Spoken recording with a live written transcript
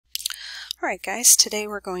Alright guys, today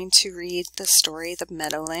we're going to read the story The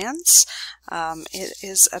Meadowlands. It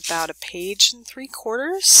is about 1 3/4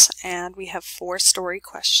 pages and we have 4 story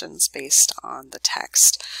questions based on the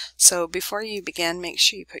text. So before you begin, make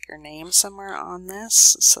sure you put your name somewhere on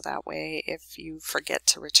this so that way if you forget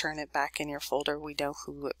to return it back in your folder, we know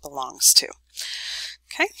who it belongs to.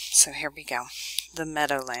 Okay, so here we go. The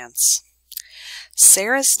Meadowlands.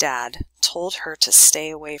 Sarah's dad told her to stay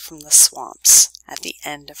away from the swamps at the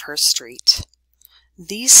end of her street.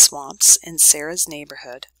 These swamps in Sarah's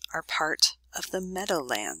neighborhood are part of the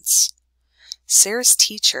Meadowlands. Sarah's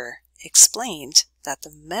teacher explained that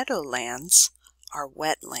the Meadowlands are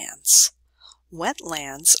wetlands.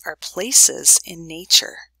 Wetlands are places in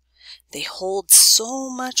nature. They hold so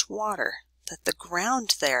much water that the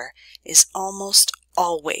ground there is almost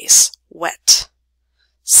always wet.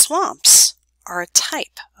 Swamps are a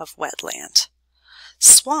type of wetland.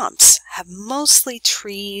 Swamps have mostly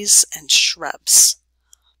trees and shrubs.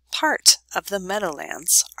 Part of the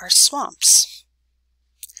Meadowlands are swamps.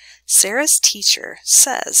 Sarah's teacher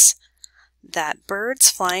says that birds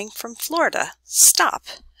flying from Florida stop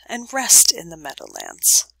and rest in the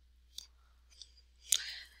Meadowlands.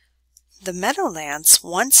 The Meadowlands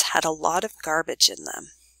once had a lot of garbage in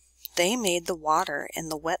them. They made the water in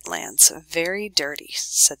the wetlands very dirty,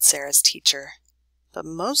 said Sarah's teacher. But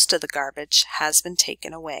most of the garbage has been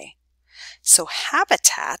taken away. So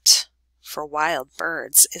habitat for wild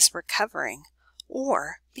birds is recovering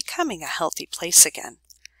or becoming a healthy place again.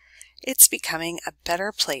 It's becoming a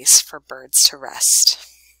better place for birds to rest.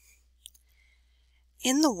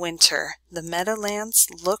 In the winter, the Meadowlands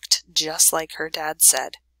looked just like her dad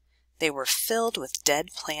said. They were filled with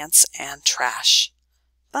dead plants and trash.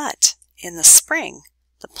 But in the spring,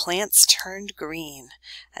 the plants turned green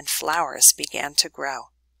and flowers began to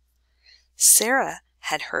grow. Sarah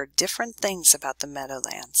had heard different things about the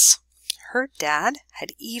Meadowlands. Her dad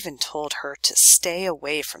had even told her to stay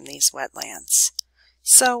away from these wetlands.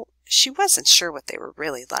 So she wasn't sure what they were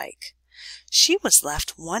really like. She was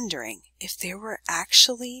left wondering if there were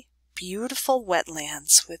actually beautiful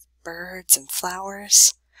wetlands with birds and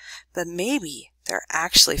flowers. But maybe they're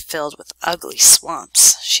actually filled with ugly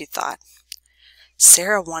swamps, she thought.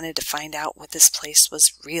 Sarah wanted to find out what this place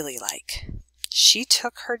was really like. She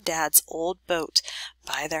took her dad's old boat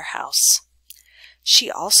by their house.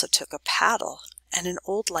 She also took a paddle and an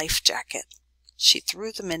old life jacket. She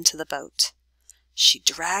threw them into the boat. She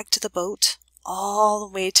dragged the boat all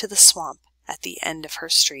the way to the swamp at the end of her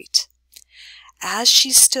street. As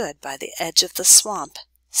she stood by the edge of the swamp,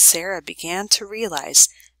 Sarah began to realize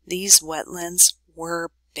these wetlands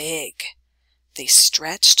were big. They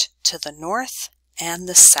stretched to the north and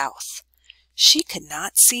the south. She could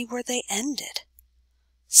not see where they ended.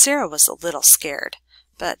 Sarah was a little scared,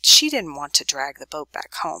 but she didn't want to drag the boat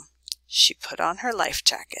back home. She put on her life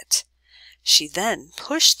jacket. She then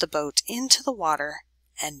pushed the boat into the water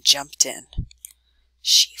and jumped in.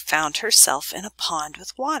 She found herself in a pond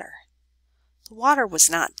with water. The water was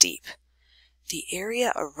not deep. The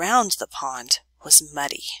area around the pond was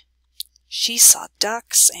muddy. She saw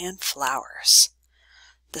ducks and flowers.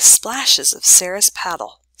 The splashes of Sarah's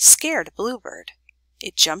paddle scared a bluebird.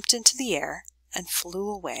 It jumped into the air and flew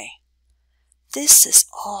away. This is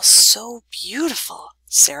all so beautiful,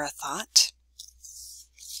 Sarah thought.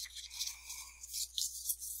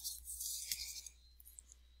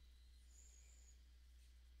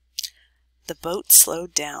 The boat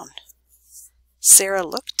slowed down. Sarah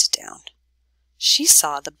looked down. She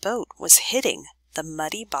saw the boat was hitting the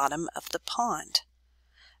muddy bottom of the pond.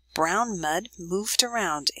 Brown mud moved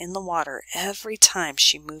around in the water every time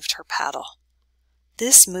she moved her paddle.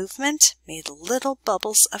 This movement made little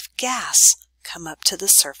bubbles of gas come up to the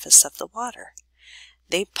surface of the water.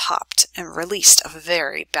 They popped and released a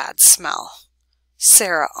very bad smell.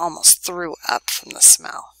 Sarah almost threw up from the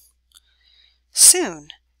smell. Soon,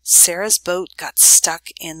 Sarah's boat got stuck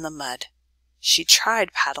in the mud. She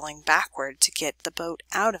tried paddling backward to get the boat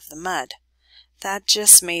out of the mud. That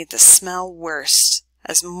just made the smell worse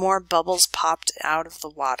as more bubbles popped out of the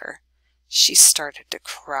water. She started to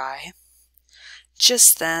cry.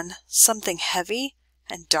 Just then, something heavy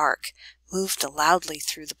and dark moved loudly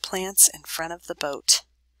through the plants in front of the boat.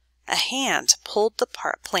 A hand pulled the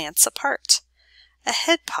plants apart. A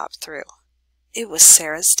head popped through. It was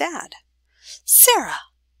Sarah's dad. "Sarah,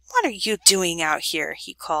 what are you doing out here?"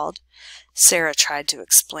 he called. Sarah tried to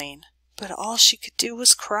explain, but all she could do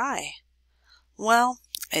was cry. "Well,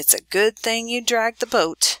 it's a good thing you dragged the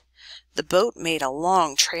boat. The boat made a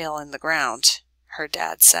long trail in the ground," her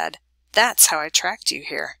dad said. "That's how I tracked you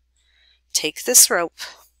here. Take this rope."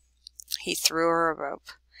 He threw her a rope.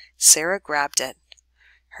 Sarah grabbed it.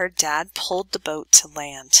 her dad pulled the boat to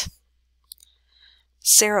land.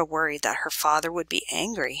 Sarah worried that her father would be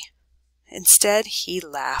angry. Instead, he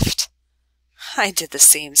laughed. "I did the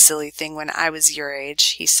same silly thing when I was your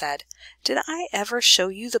age," he said. "Did I ever show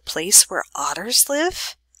you the place where otters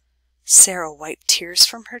live?" Sarah wiped tears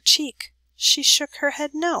from her cheek. She shook her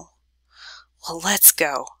head no. "Well, let's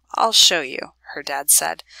go. I'll show you," her dad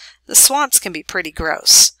said. "The swamps can be pretty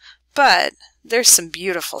gross, but there's some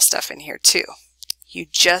beautiful stuff in here too. You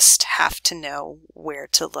just have to know where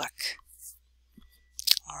to look."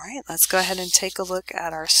 All right, let's go ahead and take a look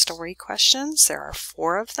at our story questions. There are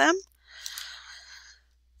 4 of them.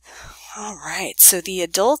 All right, so the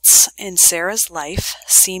adults in Sarah's life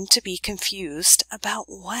seemed to be confused about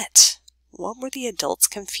what? What were the adults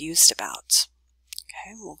confused about?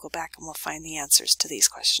 Okay, we'll go back and we'll find the answers to these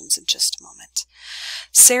questions in just a moment.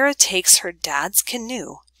 Sarah takes her dad's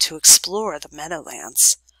canoe to explore the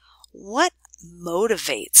Meadowlands. What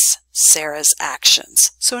motivates Sarah's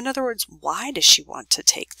actions? So in other words, why does she want to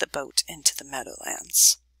take the boat into the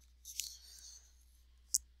Meadowlands?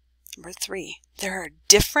 Number 3, there are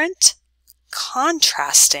different,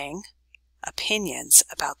 contrasting opinions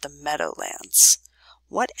about the Meadowlands.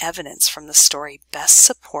 What evidence from the story best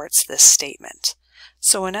supports this statement?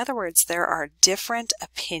 So in other words, there are different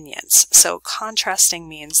opinions. So contrasting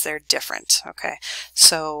means they're different, okay?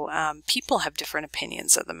 So people have different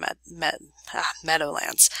opinions of the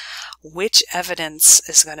Meadowlands. Which evidence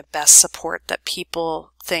is going to best support that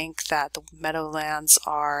people think that the Meadowlands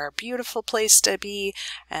are a beautiful place to be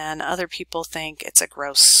and other people think it's a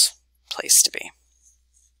gross place to be?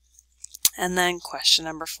 And then question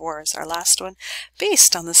number 4 is our last one.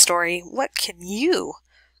 Based on the story, what can you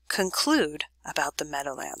conclude about the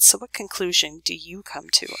Meadowlands? So what conclusion do you come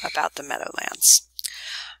to about the Meadowlands?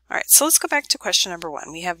 All right, so let's go back to question number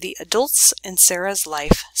 1. We have the adults in Sarah's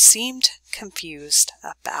life seemed confused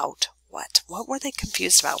about what? What were they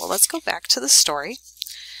confused about? Well, let's go back to the story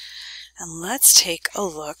and let's take a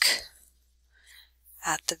look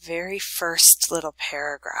at the very first little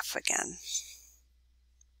paragraph again.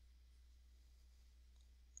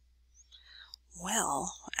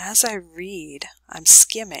 Well, as I read, I'm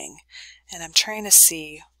skimming and I'm trying to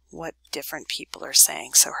see what different people are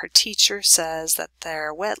saying. So her teacher says that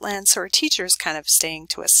they're wetlands. So her teacher is kind of staying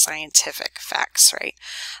to a scientific facts, right?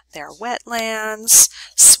 They're wetlands.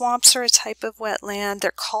 Swamps are a type of wetland.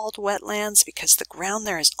 They're called wetlands because the ground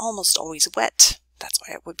there is almost always wet. That's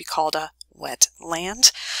why it would be called a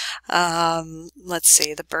wetland. Let's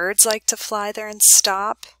see. The birds like to fly there and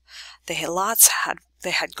stop. They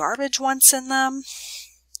had garbage once in them,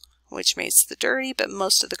 which makes the dirty, but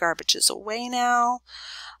most of the garbage is away now.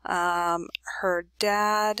 Her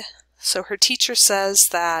dad, so her teacher says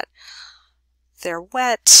that they're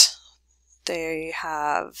wet.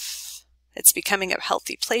 It's becoming a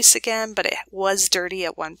healthy place again, but it was dirty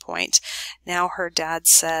at one point. Now her dad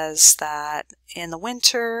says that in the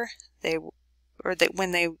winter,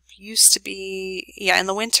 when they used to be, in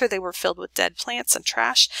the winter they were filled with dead plants and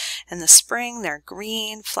trash. In the spring, they're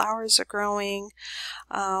green, flowers are growing.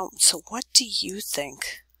 So what do you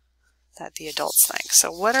think that the adults think?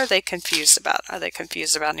 So what are they confused about? Are they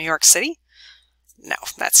confused about New York City? No,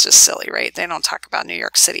 that's just silly, right? They don't talk about New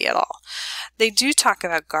York City at all. They do talk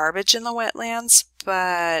about garbage in the wetlands,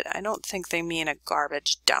 but I don't think they mean a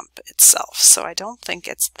garbage dump itself. So I don't think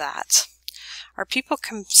it's that. Are people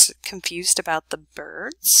confused about the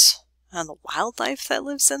birds and the wildlife that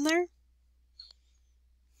lives in there?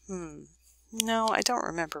 No, I don't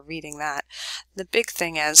remember reading that. The big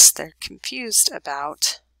thing is they're confused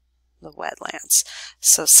about the wetlands.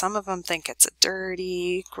 So some of them think it's a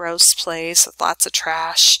dirty, gross place with lots of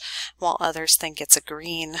trash, while others think it's a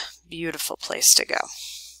green, beautiful place to go.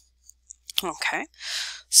 Okay,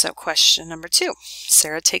 so question number 2.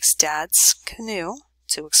 Sarah takes Dad's canoe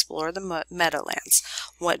to explore the Meadowlands.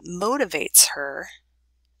 What motivates her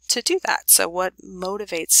to do that? So what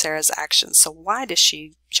motivates Sarah's actions? So why does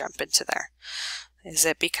she jump into there? Is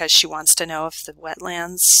it because she wants to know if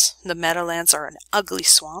the Meadowlands are an ugly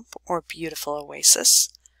swamp or a beautiful oasis?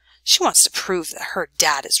 She wants to prove that her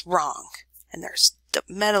dad is wrong and the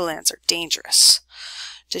Meadowlands are dangerous.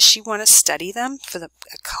 Does she want to study them for a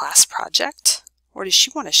class project? Or does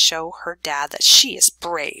she want to show her dad that she is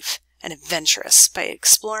brave and adventurous by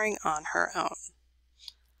exploring on her own?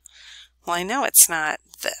 Well, I know it's not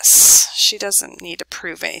this. She doesn't need to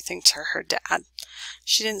prove anything to her dad.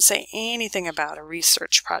 She didn't say anything about a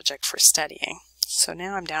research project for studying. So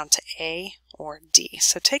now I'm down to A or D.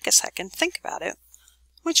 So take a second, think about it.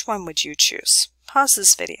 Which one would you choose? Pause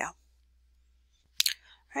this video.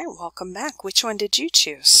 All right, welcome back. Which one did you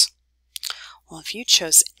choose? Well, if you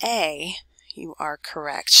chose A, You are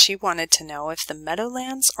correct. She wanted to know if the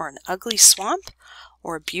Meadowlands are an ugly swamp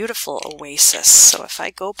or a beautiful oasis. So if I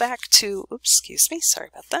go back to, oops, excuse me, sorry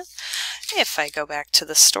about that. If I go back to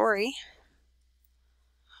the story,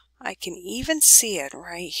 I can even see it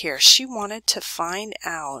right here. She wanted to find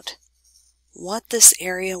out what this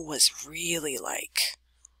area was really like.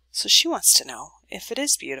 So she wants to know if it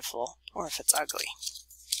is beautiful or if it's ugly.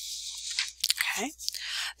 Okay.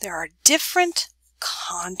 There are different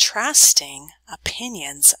contrasting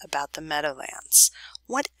opinions about the Meadowlands.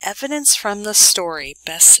 What evidence from the story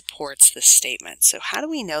best supports this statement? So how do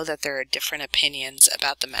we know that there are different opinions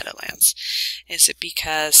about the Meadowlands? Is it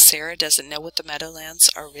because Sarah doesn't know what the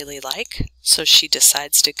Meadowlands are really like, so she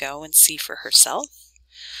decides to go and see for herself?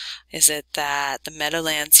 Is it that the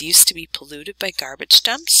Meadowlands used to be polluted by garbage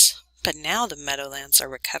dumps, but now the Meadowlands are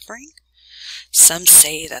recovering? Some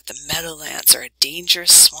say that the Meadowlands are a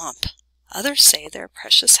dangerous swamp. Others say they're a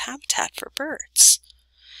precious habitat for birds.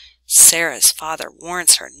 Sarah's father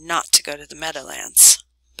warns her not to go to the Meadowlands,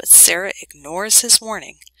 but Sarah ignores his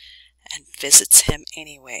warning and visits him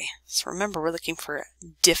anyway. So remember, we're looking for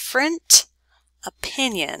different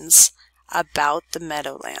opinions about the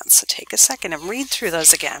Meadowlands. So take a second and read through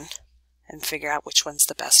those again and figure out which one's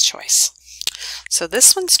the best choice. So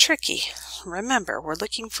this one's tricky. Remember, we're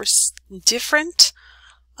looking for different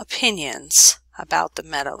opinions about the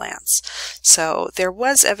Meadowlands. So there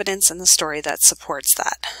was evidence in the story that supports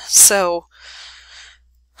that. So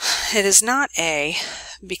it is not A,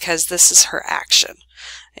 because this is her action.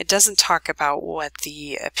 It doesn't talk about what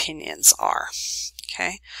the opinions are.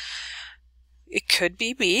 Okay. It could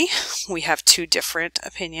be B. We have two different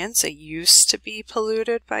opinions. It used to be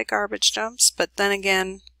polluted by garbage dumps, but then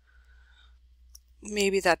again,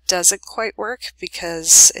 maybe that doesn't quite work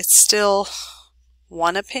because it's still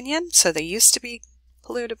one opinion. So they used to be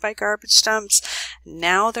polluted by garbage dumps.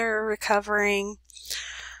 Now they're recovering.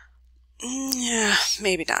 Yeah,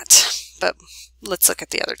 maybe not. But let's look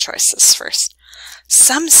at the other choices first.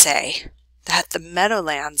 Some say that the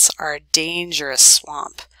Meadowlands are a dangerous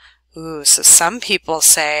swamp. Ooh, so some people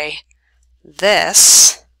say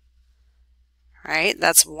this, right?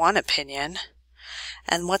 That's one opinion.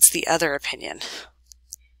 And what's the other opinion?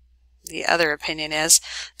 The other opinion is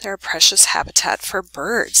they're a precious habitat for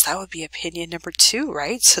birds. That would be opinion number 2,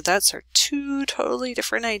 right? So those are two totally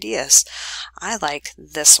different ideas. I like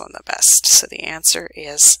this one the best. So the answer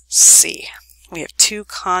is C. We have two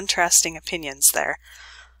contrasting opinions there.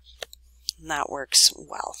 And that works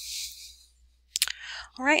well.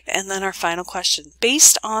 All right, and then our final question.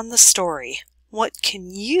 Based on the story, what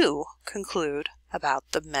can you conclude about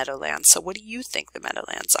the Meadowlands? So what do you think the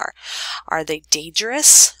Meadowlands are? Are they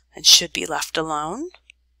dangerous and should be left alone?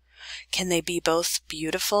 Can they be both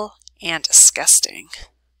beautiful and disgusting?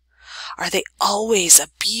 Are they always a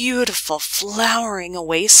beautiful flowering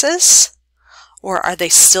oasis? Or are they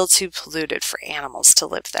still too polluted for animals to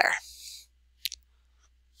live there?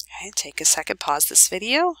 Okay, take a second, pause this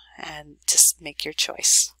video, and just make your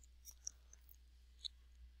choice.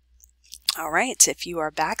 All right, if you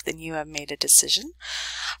are back, then you have made a decision.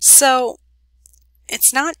 So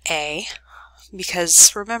it's not A,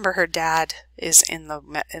 because remember, her dad is in the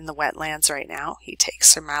wetlands right now. He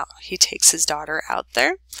takes him out. He takes his daughter out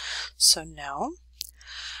there. So no.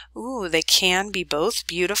 Ooh, they can be both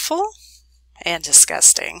beautiful and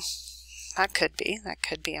disgusting. That could be. That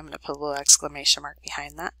could be. I'm going to put a little exclamation mark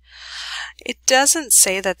behind that. It doesn't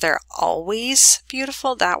say that they're always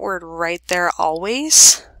beautiful. That word right there,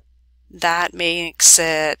 always, that makes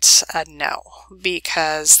it a no,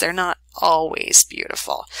 because they're not always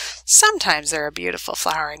beautiful. Sometimes they're a beautiful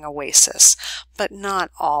flowering oasis, but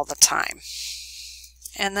not all the time.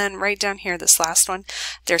 And then right down here, this last one,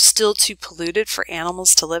 they're still too polluted for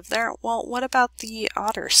animals to live there. Well, what about the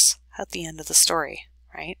otters at the end of the story?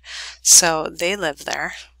 Right? So they live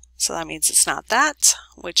there. So that means it's not that,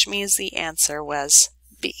 which means the answer was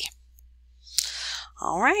B.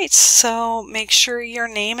 All right, so make sure your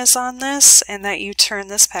name is on this and that you turn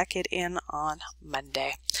this packet in on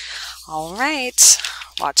Monday. All right,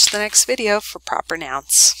 watch the next video for proper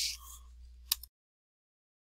nouns.